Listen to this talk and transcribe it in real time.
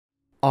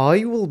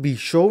I will be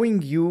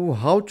showing you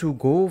how to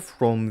go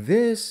from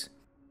this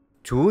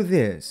to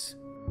this.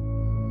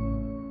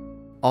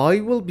 I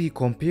will be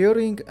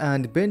comparing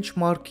and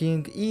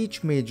benchmarking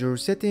each major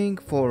setting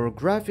for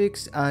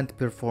graphics and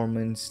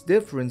performance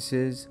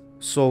differences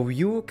so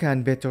you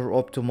can better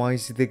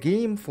optimize the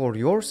game for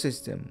your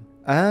system.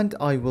 And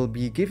I will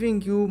be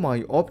giving you my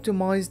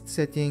optimized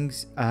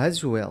settings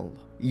as well.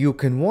 You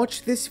can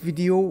watch this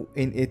video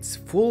in its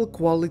full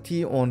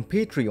quality on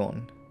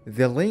Patreon.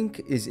 The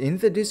link is in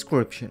the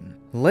description.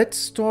 Let's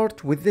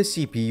start with the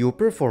CPU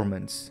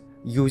performance.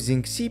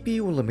 Using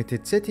CPU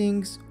limited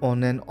settings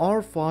on an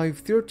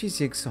R5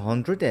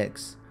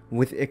 3600X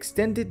with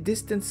extended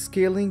distance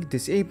scaling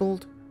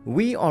disabled,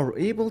 we are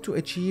able to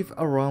achieve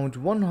around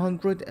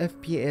 100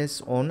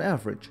 FPS on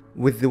average,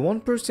 with the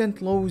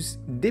 1% lows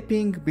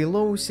dipping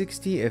below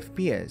 60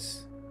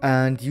 FPS.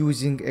 And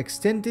using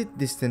extended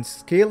distance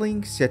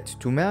scaling set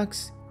to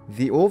max,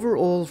 the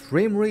overall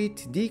frame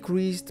rate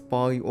decreased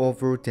by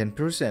over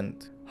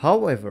 10%.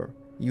 However,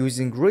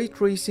 using ray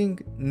tracing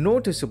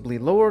noticeably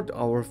lowered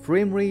our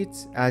frame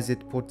rates as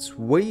it puts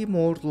way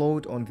more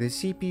load on the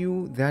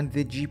CPU than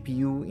the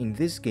GPU in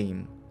this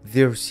game.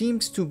 There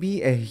seems to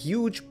be a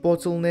huge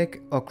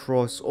bottleneck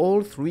across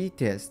all three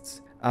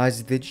tests,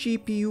 as the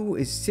GPU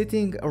is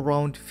sitting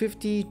around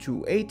 50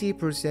 to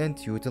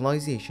 80%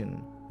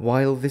 utilization,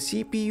 while the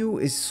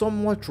CPU is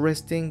somewhat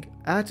resting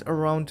at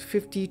around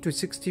 50 to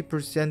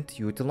 60%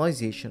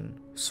 utilization.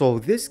 So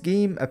this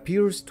game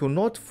appears to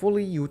not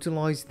fully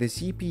utilize the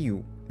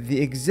CPU,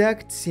 the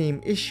exact same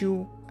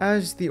issue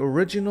as the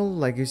original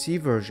legacy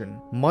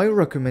version. My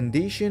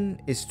recommendation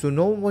is to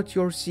know what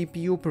your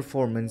CPU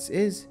performance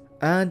is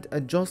and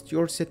adjust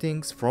your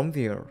settings from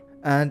there.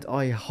 And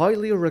I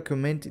highly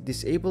recommend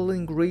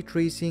disabling ray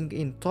tracing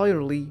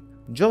entirely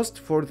just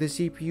for the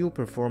CPU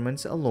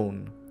performance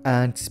alone.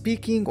 And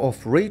speaking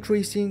of ray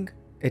tracing,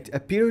 it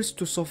appears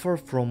to suffer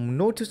from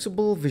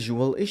noticeable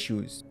visual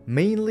issues,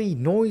 mainly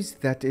noise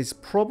that is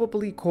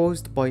probably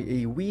caused by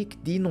a weak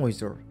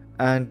denoiser,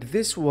 and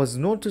this was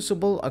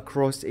noticeable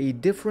across a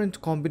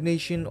different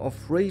combination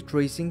of ray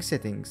tracing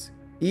settings,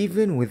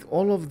 even with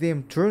all of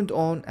them turned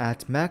on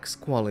at max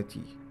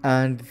quality.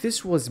 And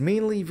this was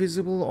mainly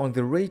visible on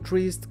the ray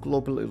traced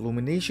global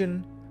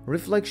illumination,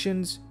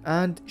 reflections,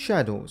 and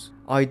shadows.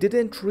 I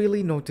didn't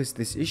really notice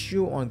this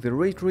issue on the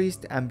ray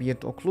traced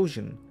ambient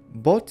occlusion,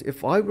 but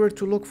if I were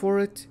to look for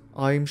it,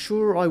 I'm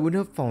sure I would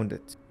have found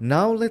it.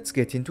 Now let's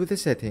get into the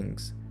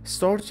settings,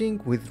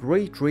 starting with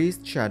ray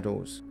traced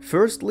shadows.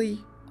 Firstly,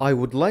 I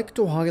would like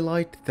to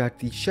highlight that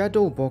the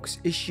shadow box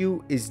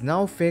issue is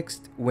now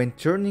fixed when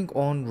turning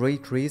on ray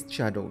traced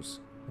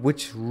shadows,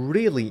 which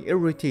really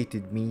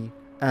irritated me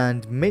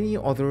and many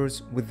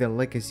others with the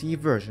legacy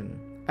version,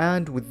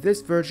 and with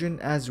this version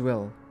as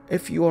well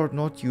if you are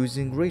not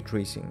using ray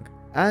tracing.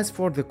 As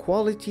for the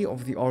quality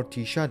of the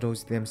RT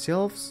shadows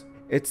themselves,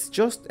 it's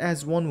just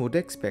as one would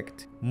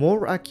expect,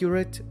 more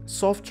accurate,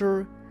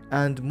 softer,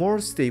 and more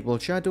stable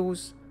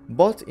shadows,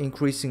 but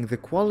increasing the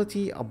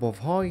quality above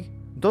high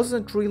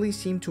doesn't really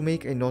seem to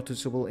make a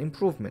noticeable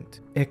improvement,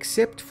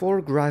 except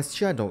for grass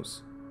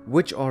shadows,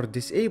 which are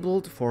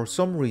disabled for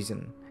some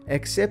reason,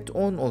 except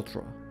on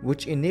Ultra,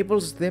 which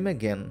enables them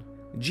again.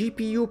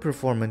 GPU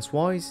performance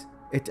wise,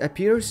 it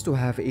appears to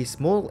have a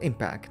small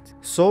impact,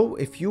 so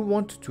if you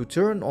want to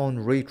turn on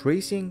ray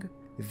tracing,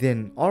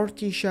 then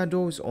RT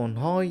shadows on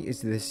high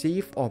is the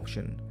safe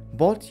option,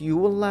 but you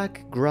will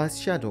lack grass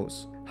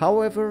shadows.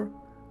 However,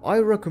 I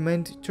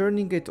recommend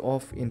turning it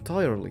off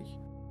entirely.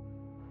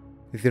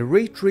 The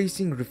ray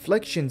tracing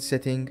reflection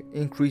setting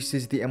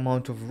increases the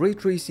amount of ray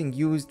tracing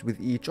used with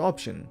each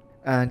option,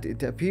 and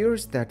it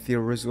appears that the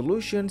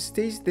resolution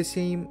stays the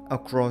same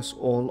across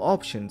all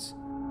options.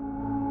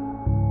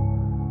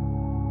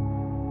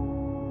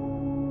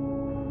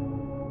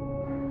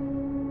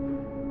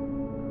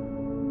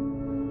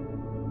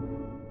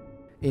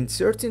 In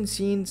certain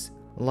scenes,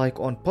 like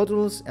on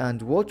puddles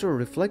and water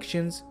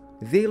reflections,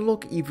 they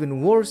look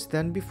even worse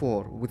than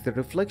before, with the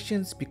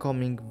reflections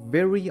becoming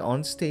very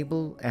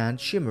unstable and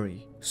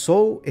shimmery.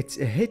 So it's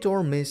a hit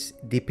or miss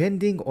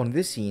depending on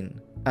the scene,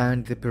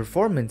 and the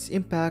performance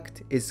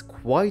impact is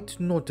quite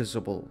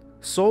noticeable.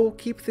 So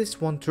keep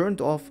this one turned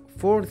off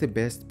for the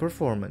best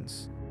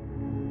performance.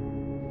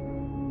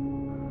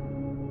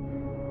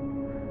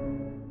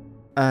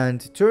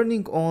 And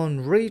turning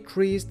on ray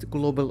traced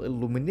global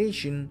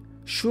illumination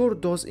sure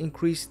does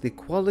increase the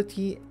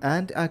quality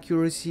and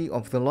accuracy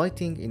of the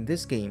lighting in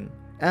this game,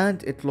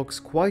 and it looks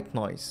quite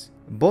nice,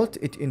 but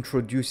it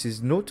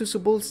introduces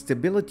noticeable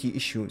stability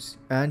issues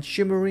and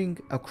shimmering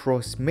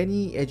across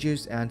many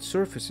edges and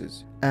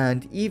surfaces,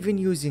 and even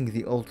using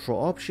the Ultra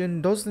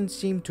option doesn't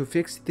seem to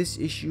fix this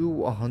issue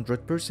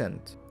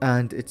 100%,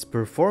 and its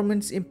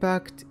performance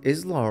impact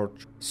is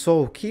large.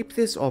 So keep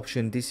this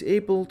option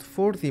disabled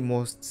for the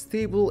most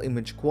stable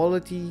image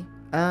quality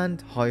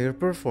and higher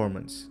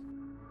performance.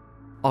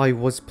 I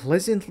was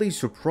pleasantly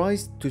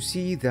surprised to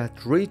see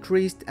that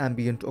ray-traced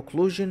ambient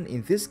occlusion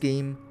in this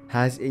game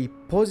has a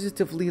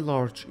positively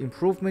large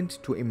improvement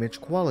to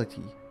image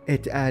quality.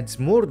 It adds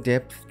more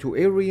depth to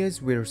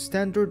areas where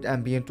standard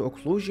ambient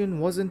occlusion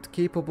wasn't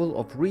capable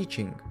of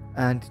reaching,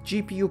 and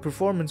GPU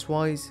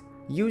performance-wise,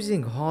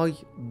 using high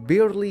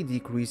barely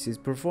decreases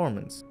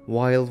performance,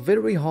 while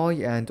very high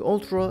and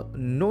ultra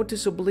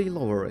noticeably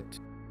lower it.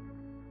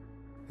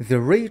 The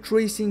ray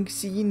tracing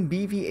scene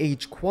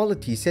BVH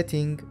quality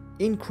setting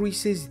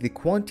increases the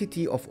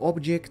quantity of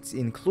objects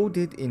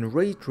included in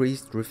ray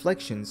traced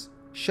reflections,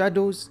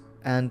 shadows,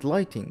 and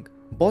lighting,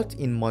 but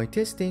in my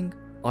testing,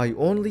 I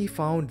only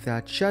found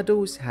that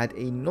shadows had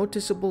a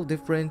noticeable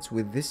difference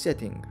with this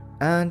setting,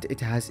 and it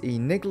has a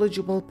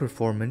negligible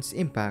performance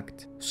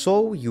impact,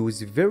 so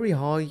use very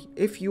high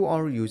if you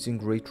are using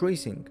ray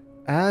tracing.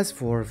 As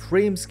for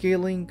frame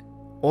scaling,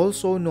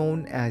 also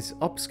known as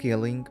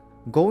upscaling,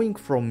 going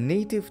from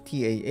native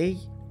TAA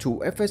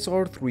to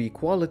FSR3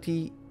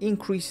 quality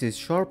increases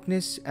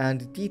sharpness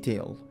and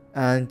detail,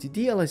 and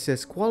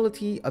DLSS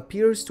quality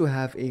appears to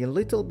have a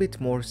little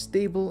bit more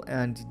stable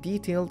and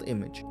detailed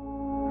image.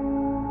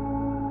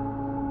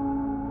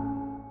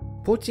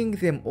 Putting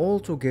them all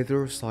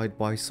together side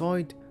by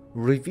side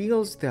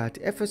reveals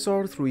that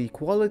FSR3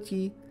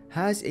 quality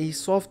has a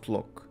soft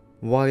look,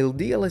 while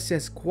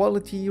DLSS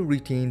quality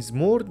retains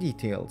more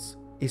details,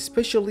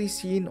 especially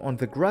seen on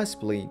the grass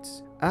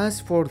blades.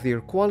 As for their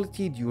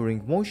quality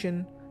during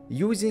motion,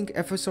 using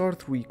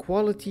FSR3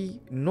 quality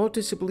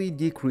noticeably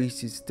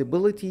decreases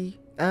stability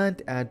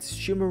and adds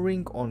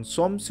shimmering on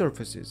some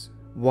surfaces,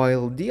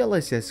 while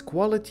DLSS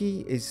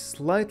quality is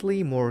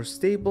slightly more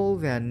stable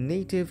than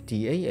native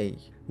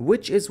TAA,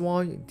 which is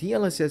why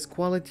DLSS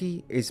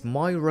quality is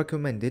my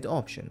recommended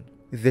option.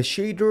 The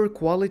shader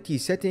quality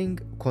setting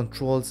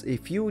controls a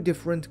few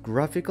different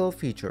graphical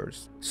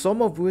features,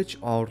 some of which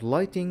are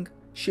lighting,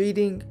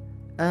 shading,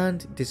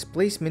 and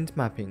displacement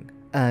mapping,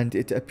 and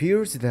it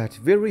appears that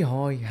very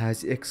high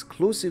has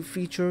exclusive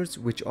features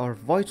which are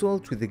vital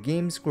to the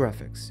game's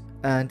graphics,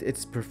 and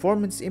its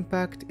performance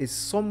impact is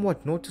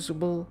somewhat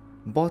noticeable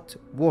but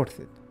worth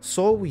it,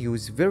 so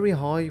use very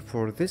high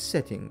for this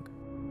setting.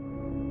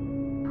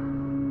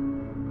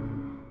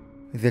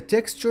 The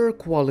texture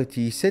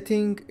quality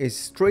setting is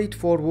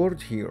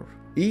straightforward here.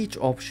 Each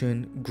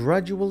option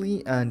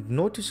gradually and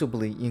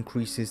noticeably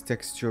increases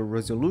texture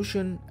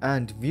resolution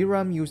and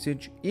VRAM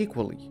usage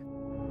equally.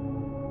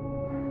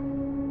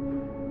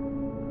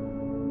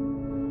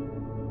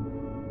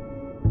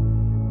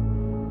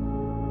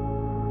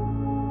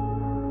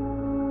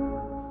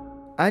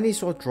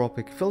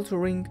 Anisotropic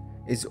filtering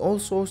is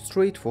also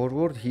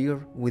straightforward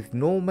here with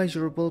no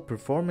measurable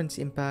performance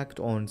impact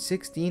on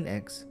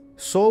 16x,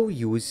 so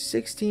use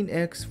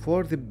 16x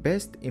for the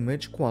best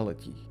image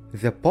quality.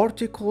 The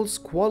particles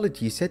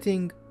quality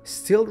setting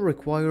still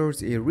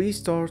requires a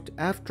restart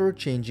after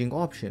changing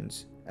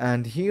options,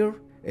 and here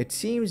it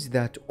seems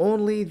that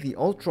only the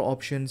ultra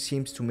option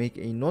seems to make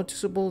a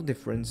noticeable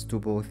difference to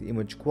both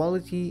image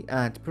quality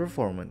and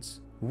performance,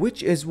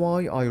 which is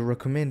why I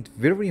recommend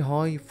very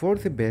high for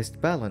the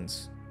best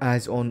balance,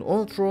 as on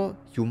ultra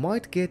you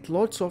might get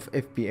lots of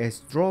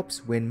FPS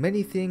drops when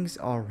many things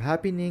are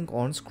happening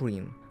on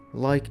screen,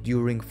 like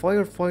during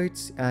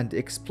firefights and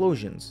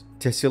explosions.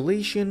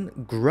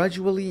 Tessellation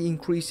gradually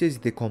increases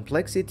the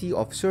complexity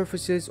of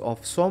surfaces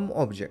of some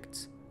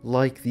objects,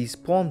 like these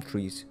palm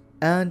trees,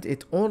 and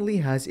it only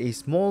has a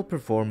small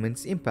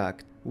performance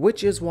impact,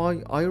 which is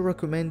why I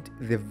recommend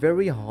the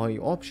very high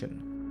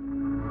option.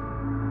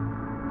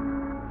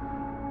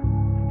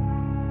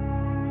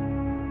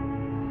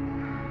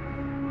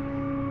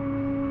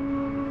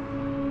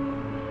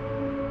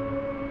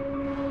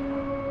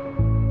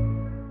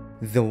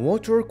 The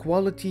water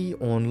quality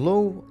on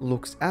low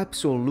looks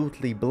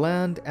absolutely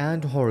bland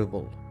and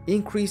horrible.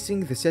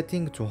 Increasing the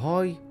setting to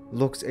high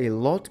looks a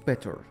lot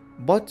better,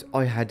 but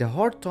I had a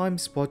hard time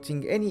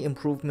spotting any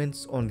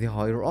improvements on the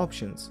higher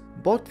options.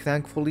 But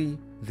thankfully,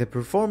 the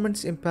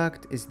performance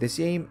impact is the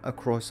same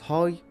across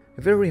high,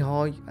 very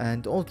high,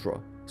 and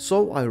ultra,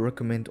 so I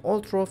recommend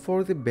ultra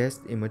for the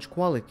best image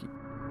quality.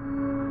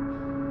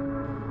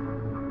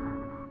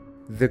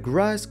 The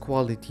grass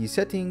quality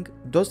setting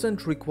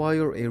doesn't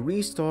require a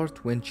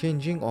restart when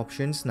changing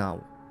options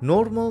now.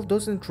 Normal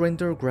doesn't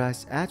render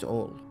grass at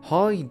all.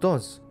 High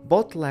does,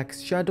 but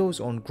lacks shadows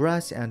on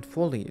grass and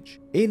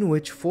foliage, in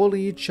which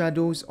foliage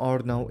shadows are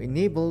now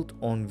enabled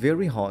on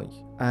very high,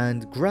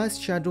 and grass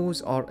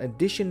shadows are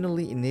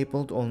additionally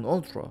enabled on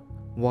ultra,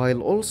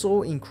 while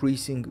also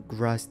increasing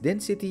grass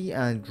density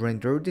and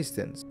render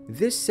distance.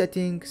 This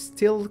setting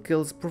still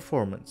kills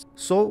performance,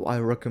 so I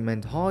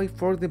recommend high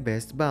for the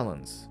best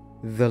balance.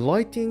 The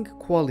lighting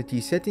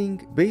quality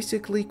setting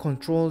basically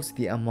controls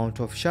the amount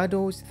of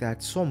shadows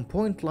that some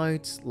point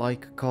lights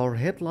like car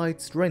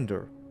headlights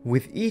render,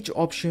 with each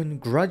option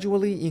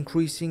gradually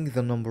increasing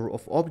the number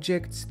of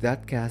objects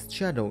that cast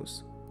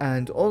shadows,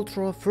 and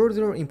Ultra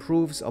further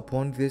improves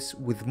upon this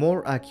with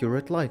more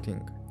accurate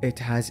lighting. It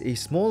has a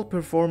small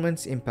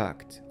performance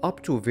impact,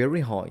 up to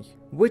very high,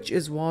 which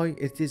is why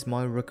it is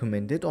my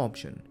recommended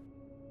option.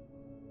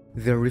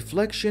 The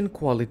reflection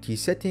quality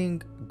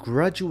setting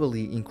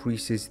gradually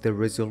increases the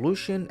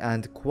resolution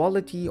and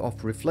quality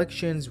of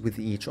reflections with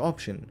each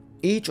option,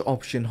 Each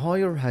option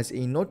higher has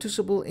a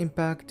noticeable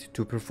impact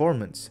to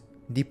performance,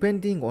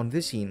 depending on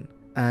the scene,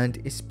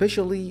 and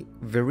especially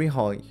very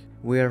high,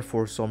 where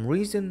for some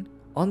reason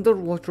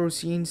underwater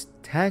scenes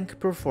tank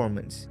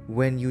performance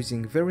when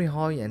using very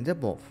high and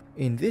above.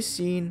 In this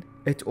scene,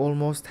 it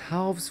almost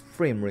halves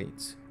frame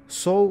rates,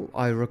 so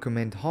I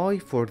recommend high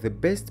for the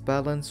best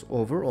balance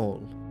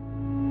overall.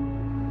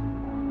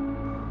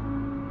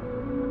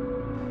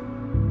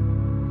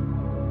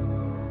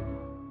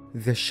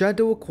 The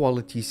shadow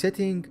quality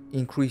setting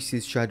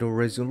increases shadow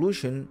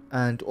resolution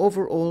and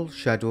overall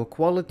shadow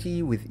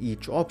quality with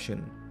each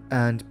option,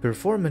 and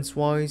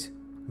performance-wise,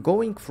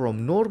 going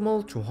from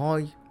normal to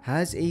high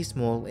has a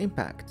small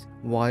impact,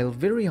 while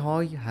very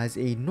high has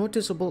a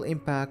noticeable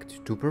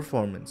impact to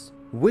performance,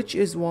 which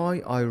is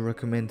why I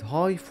recommend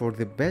high for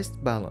the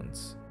best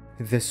balance.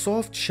 The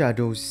soft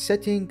shadows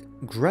setting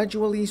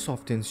gradually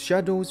softens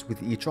shadows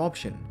with each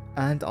option,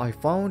 and I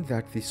found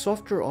that the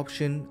softer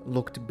option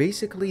looked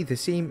basically the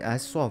same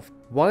as soft,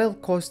 while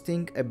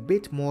costing a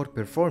bit more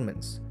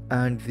performance,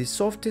 and the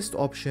softest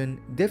option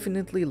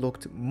definitely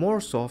looked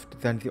more soft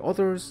than the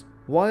others,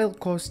 while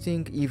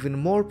costing even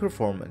more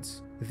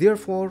performance.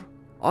 Therefore,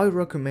 I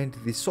recommend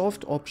the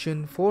soft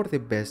option for the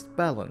best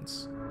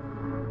balance.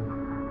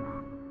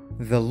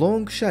 The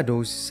long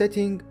shadows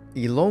setting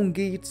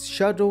elongates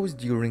shadows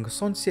during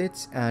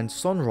sunsets and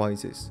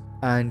sunrises,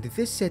 and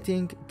this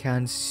setting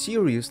can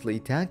seriously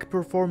tank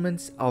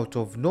performance out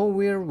of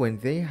nowhere when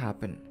they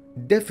happen.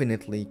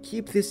 Definitely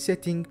keep this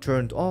setting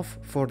turned off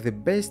for the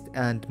best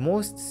and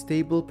most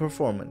stable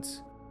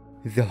performance.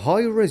 The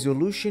high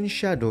resolution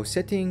shadow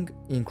setting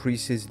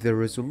increases the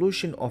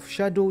resolution of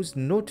shadows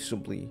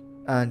noticeably,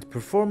 and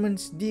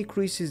performance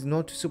decreases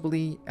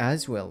noticeably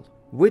as well,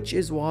 which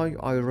is why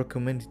I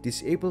recommend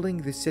disabling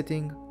this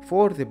setting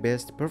for the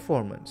best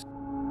performance.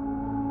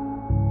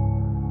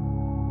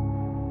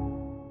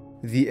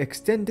 The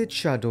extended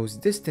shadows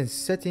distance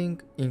setting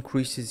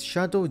increases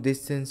shadow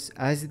distance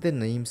as the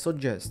name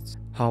suggests.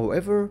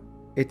 However,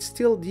 it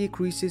still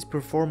decreases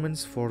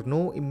performance for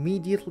no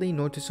immediately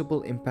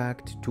noticeable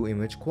impact to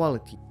image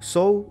quality,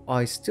 so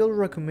I still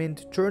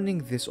recommend turning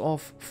this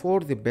off for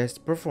the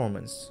best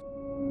performance.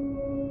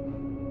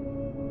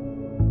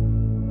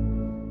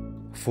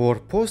 For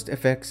post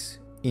effects,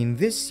 in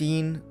this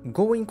scene,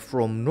 going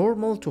from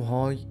normal to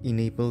high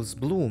enables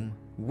bloom,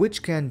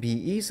 which can be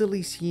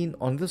easily seen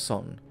on the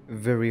sun.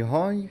 Very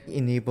high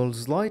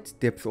enables light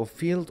depth of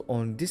field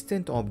on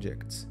distant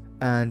objects,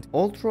 and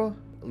ultra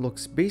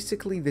looks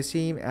basically the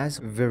same as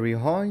very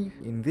high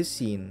in this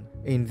scene.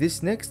 In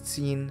this next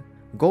scene,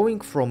 going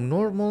from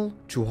normal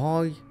to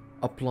high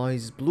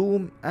applies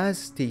bloom as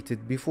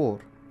stated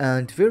before,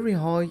 and very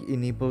high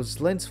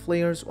enables lens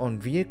flares on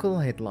vehicle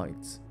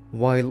headlights,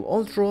 while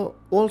ultra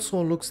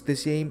also looks the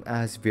same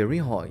as very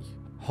high.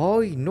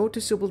 High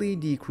noticeably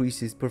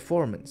decreases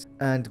performance,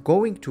 and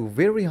going to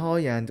very high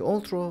and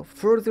ultra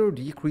further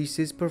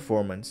decreases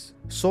performance,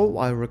 so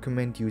I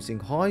recommend using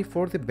high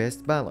for the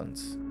best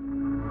balance.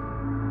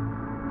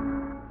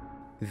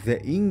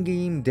 The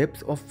in-game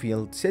depth of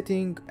field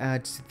setting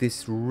adds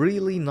this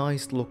really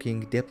nice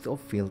looking depth of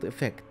field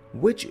effect,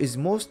 which is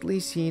mostly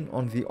seen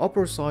on the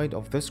upper side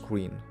of the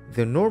screen.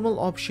 The normal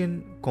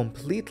option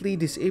completely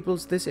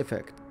disables this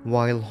effect,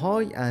 while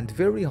high and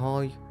very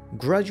high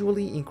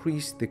gradually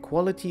increase the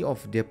quality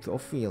of depth of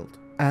field,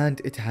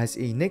 and it has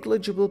a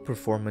negligible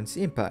performance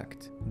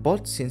impact.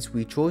 But since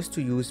we chose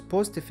to use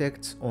post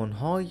effects on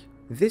high,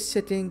 this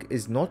setting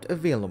is not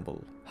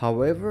available.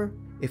 However,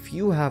 if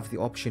you have the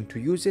option to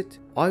use it,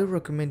 I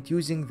recommend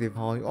using the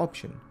high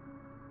option.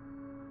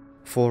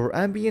 For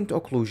ambient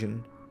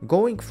occlusion,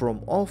 going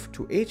from off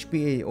to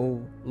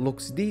HBAO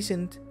looks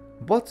decent,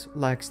 but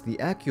lacks the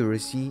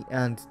accuracy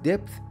and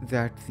depth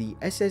that the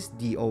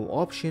SSDO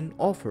option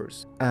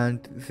offers, and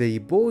they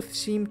both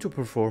seem to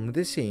perform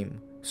the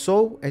same,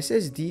 so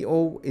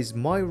SSDO is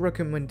my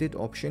recommended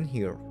option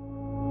here.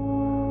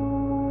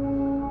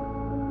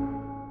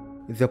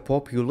 The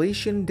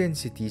population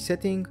density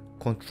setting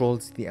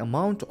controls the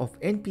amount of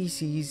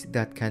NPCs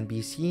that can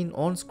be seen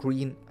on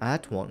screen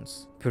at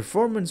once.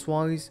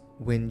 Performance-wise,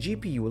 when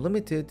GPU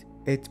limited,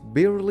 it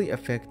barely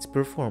affects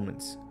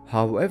performance.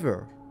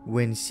 However,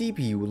 when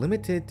CPU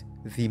limited,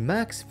 the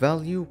max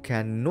value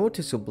can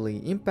noticeably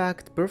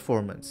impact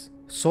performance.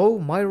 So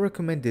my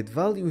recommended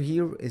value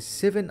here is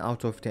 7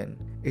 out of 10,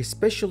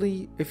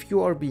 especially if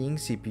you are being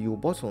CPU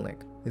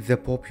bottleneck. The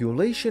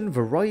population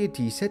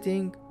variety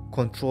setting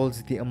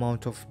controls the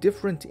amount of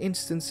different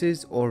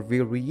instances or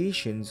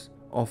variations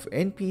of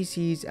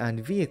NPCs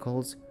and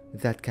vehicles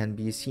that can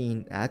be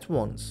seen at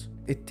once.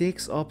 It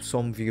takes up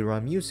some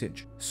VRAM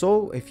usage,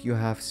 so if you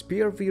have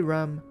spare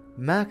VRAM,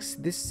 max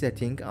this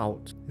setting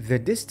out. The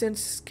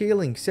distance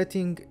scaling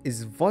setting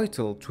is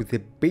vital to the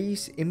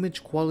base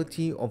image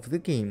quality of the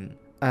game,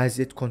 as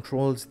it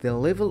controls the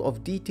level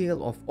of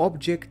detail of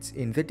objects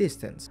in the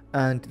distance,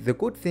 and the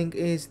good thing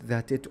is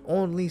that it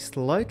only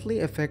slightly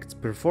affects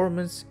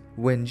performance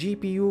when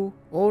GPU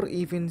or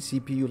even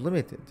CPU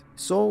limited,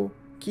 so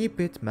keep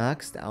it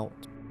maxed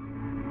out.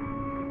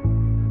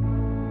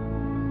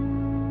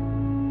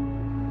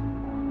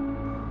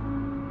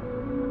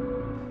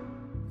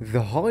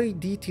 The high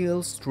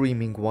detail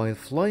streaming while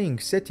flying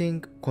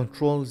setting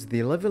controls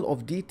the level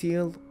of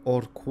detail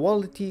or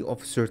quality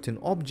of certain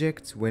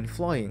objects when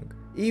flying.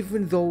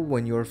 Even though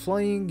when you're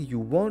flying you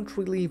won't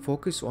really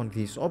focus on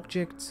these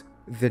objects,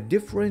 the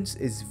difference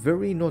is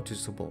very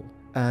noticeable,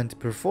 and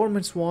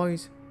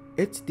performance-wise,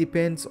 it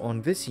depends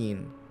on the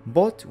scene.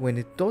 But when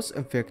it does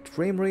affect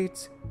frame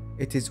rates,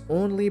 it is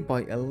only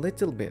by a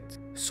little bit,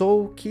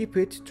 so keep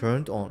it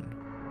turned on.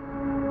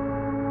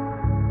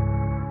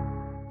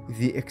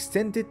 The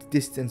extended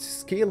distance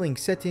scaling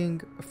setting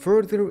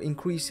further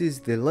increases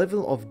the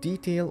level of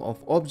detail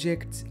of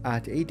objects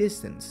at a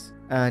distance,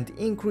 and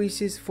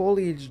increases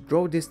foliage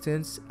draw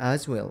distance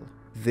as well.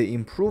 The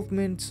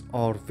improvements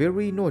are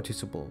very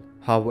noticeable.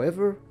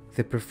 However,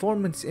 the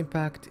performance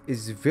impact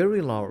is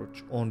very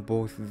large on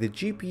both the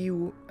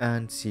GPU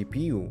and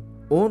CPU.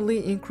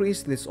 Only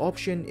increase this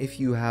option if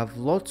you have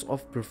lots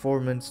of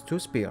performance to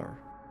spare.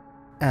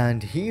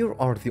 And here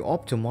are the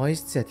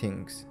optimized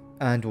settings.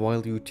 And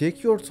while you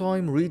take your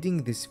time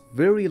reading this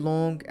very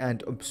long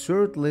and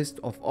absurd list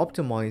of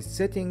optimized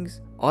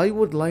settings, I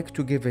would like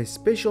to give a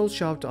special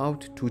shout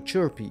out to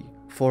Chirpy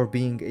for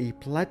being a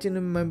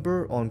platinum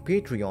member on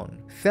Patreon.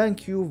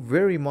 Thank you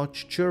very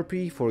much,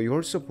 Chirpy, for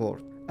your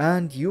support.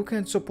 And you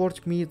can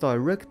support me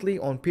directly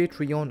on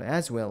Patreon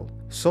as well,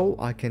 so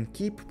I can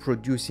keep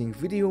producing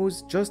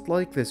videos just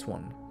like this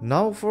one.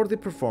 Now for the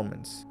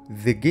performance.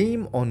 The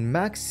game on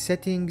max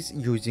settings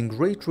using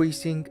ray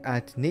tracing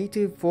at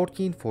native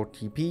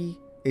 1440p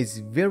is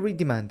very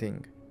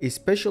demanding,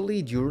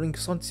 especially during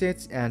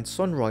sunsets and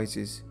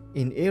sunrises,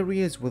 in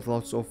areas with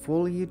lots of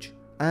foliage,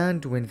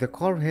 and when the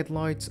car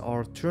headlights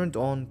are turned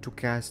on to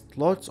cast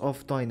lots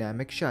of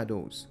dynamic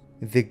shadows.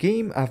 The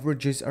game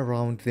averages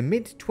around the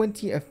mid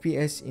 20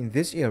 FPS in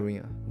this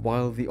area,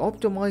 while the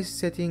optimized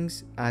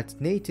settings at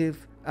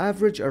native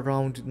average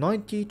around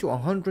 90 to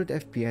 100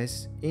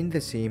 FPS in the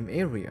same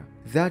area.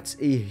 That's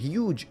a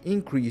huge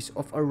increase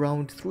of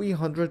around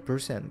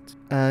 300%.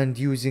 And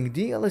using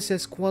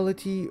DLSS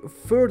quality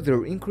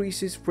further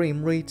increases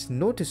frame rates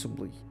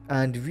noticeably,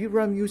 and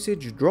VRAM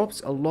usage drops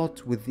a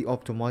lot with the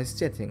optimized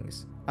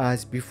settings.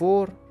 As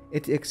before,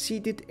 it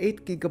exceeded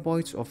 8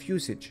 GB of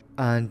usage,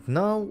 and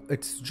now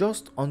it's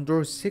just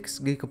under 6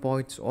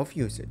 GB of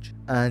usage.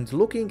 And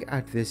looking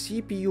at the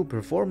CPU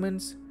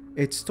performance,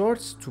 it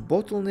starts to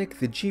bottleneck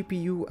the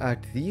GPU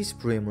at these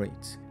frame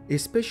rates,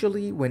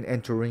 especially when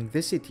entering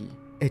the city.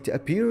 It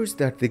appears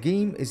that the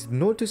game is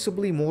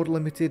noticeably more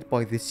limited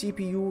by the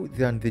CPU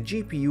than the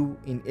GPU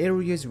in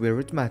areas where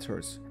it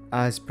matters,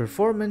 as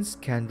performance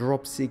can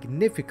drop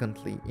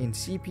significantly in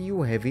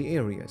CPU heavy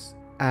areas,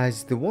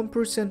 as the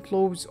 1%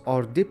 lows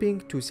are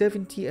dipping to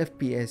 70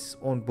 FPS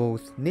on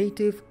both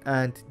native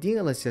and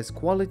DLSS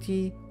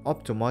quality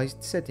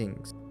optimized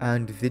settings,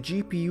 and the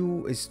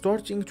GPU is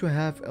starting to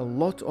have a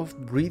lot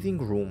of breathing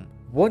room.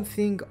 One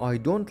thing I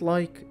don't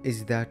like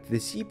is that the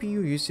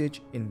CPU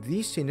usage in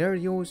these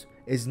scenarios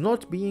is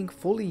not being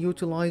fully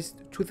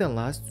utilized to the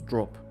last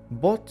drop,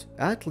 but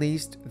at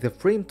least the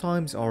frame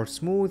times are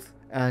smooth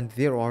and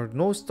there are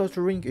no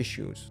stuttering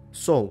issues.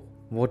 So,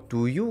 what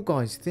do you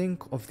guys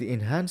think of the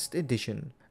enhanced edition?